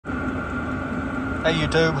Hey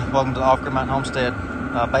YouTube, welcome to the Off-Grid Mountain Homestead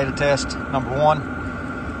beta test number 1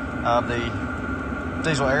 of the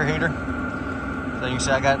diesel air heater. So you can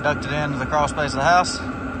see I got it ducted into the crawl space of the house.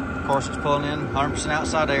 Of course it's pulling in 100%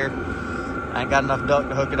 outside air. I ain't got enough duct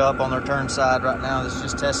to hook it up on the return side right now. This is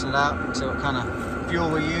just testing it out, see what kind of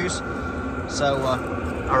fuel we use. So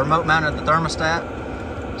I remote mounted the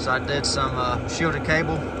thermostat. So I did some shielded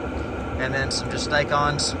cable and then some just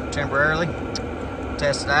stake-ons temporarily.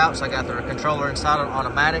 Test it out. So I got the controller inside on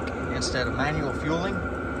automatic instead of manual fueling,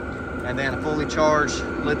 and then a fully charged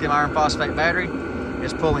lithium iron phosphate battery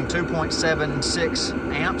is pulling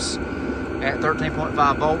 2.76 amps at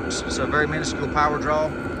 13.5 volts, so very minuscule power draw.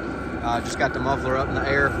 Just got the muffler up in the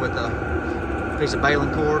air with a piece of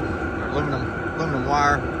baling cord or aluminum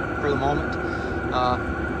wire for the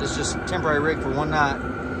moment. This is just a temporary rig for one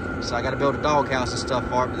night, so I got to build a doghouse and stuff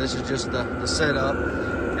for it, but this is just the setup,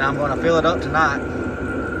 and I'm going to fill it up tonight.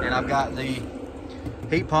 And I've got the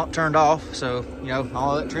heat pump turned off, so you know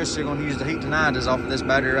all electricity we're going to use to heat tonight is off of this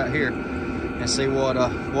battery right here, and see what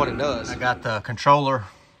it does. I got the controller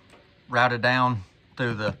routed down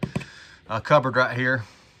through the cupboard right here,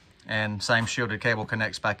 and same shielded cable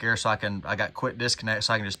connects back here, so I got quick disconnect,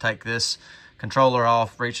 so I can just take this controller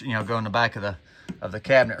off, reach, go in the back of the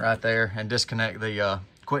cabinet right there, and disconnect the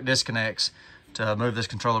quick disconnects to move this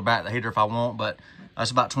controller back to the heater if I want. But that's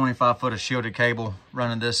about 25 foot of shielded cable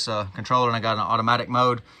running this controller, and I got an automatic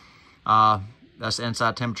mode. That's the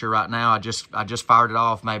inside temperature right now. I just fired it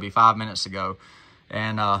off maybe 5 minutes ago,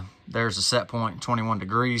 and there's the set point, 21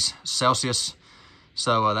 degrees Celsius.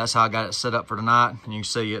 So that's how I got it set up for tonight. And you can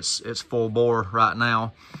see it's full bore right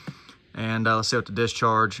now. And let's see what the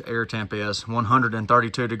discharge air temp is,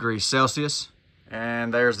 132 degrees Celsius.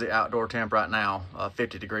 And there's the outdoor temp right now,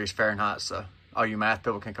 50 degrees Fahrenheit. So all you math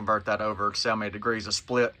people can convert that over to how many degrees of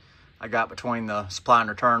split I got between the supply and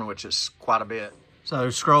return, which is quite a bit. So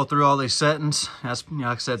scroll through all these settings. That's, like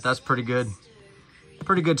I said, that's pretty good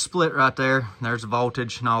split right there. There's the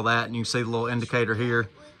voltage and all that, and you can see the little indicator here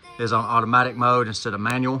is on automatic mode instead of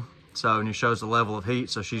manual. So, and it shows the level of heat.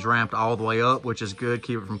 So she's ramped all the way up, which is good.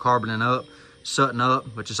 Keep it from carboning up, sutting up,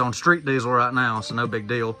 which is on street diesel right now, so no big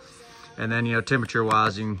deal. And then, temperature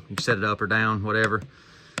wise, you can set it up or down, whatever.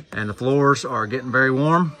 And the floors are getting very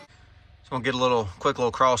warm. So I'm gonna get a quick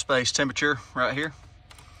little crawl space temperature right here.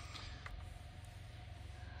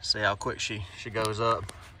 See how quick she goes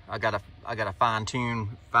up. I gotta fine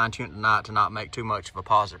tune tonight to not make too much of a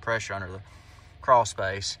positive pressure under the crawl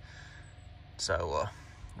space. So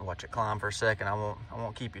watch it climb for a second. I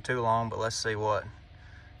won't keep you too long, but let's see what.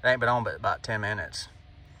 It ain't been on but about 10 minutes.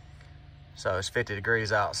 So it's 50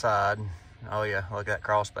 degrees outside. Oh yeah, look, that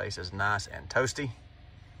crawl space is nice and toasty.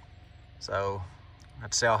 So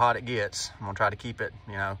let's see how hot it gets. I'm gonna try to keep it,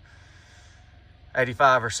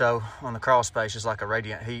 85 or so on the crawl space, just like a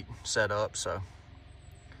radiant heat setup. So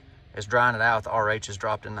it's drying it out. The RH has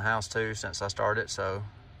dropped in the house too since I started. So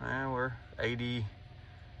we're 80,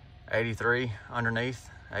 83 underneath,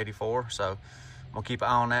 84. So I'm gonna keep an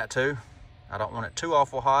eye on that too. I don't want it too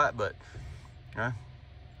awful hot, but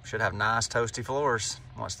should have nice toasty floors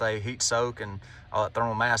once they heat soak and all that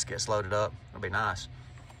thermal mass gets loaded up. It'll be nice.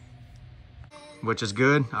 Which is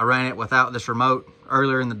good. I ran it without this remote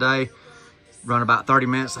earlier in the day. Run about 30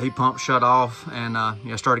 minutes, the heat pump shut off, and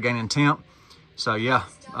started gaining temp. So yeah,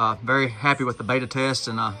 very happy with the beta test,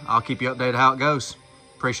 and I'll keep you updated how it goes.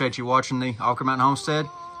 Appreciate you watching the Off-Grid Mountain Homestead.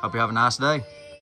 Hope you have a nice day.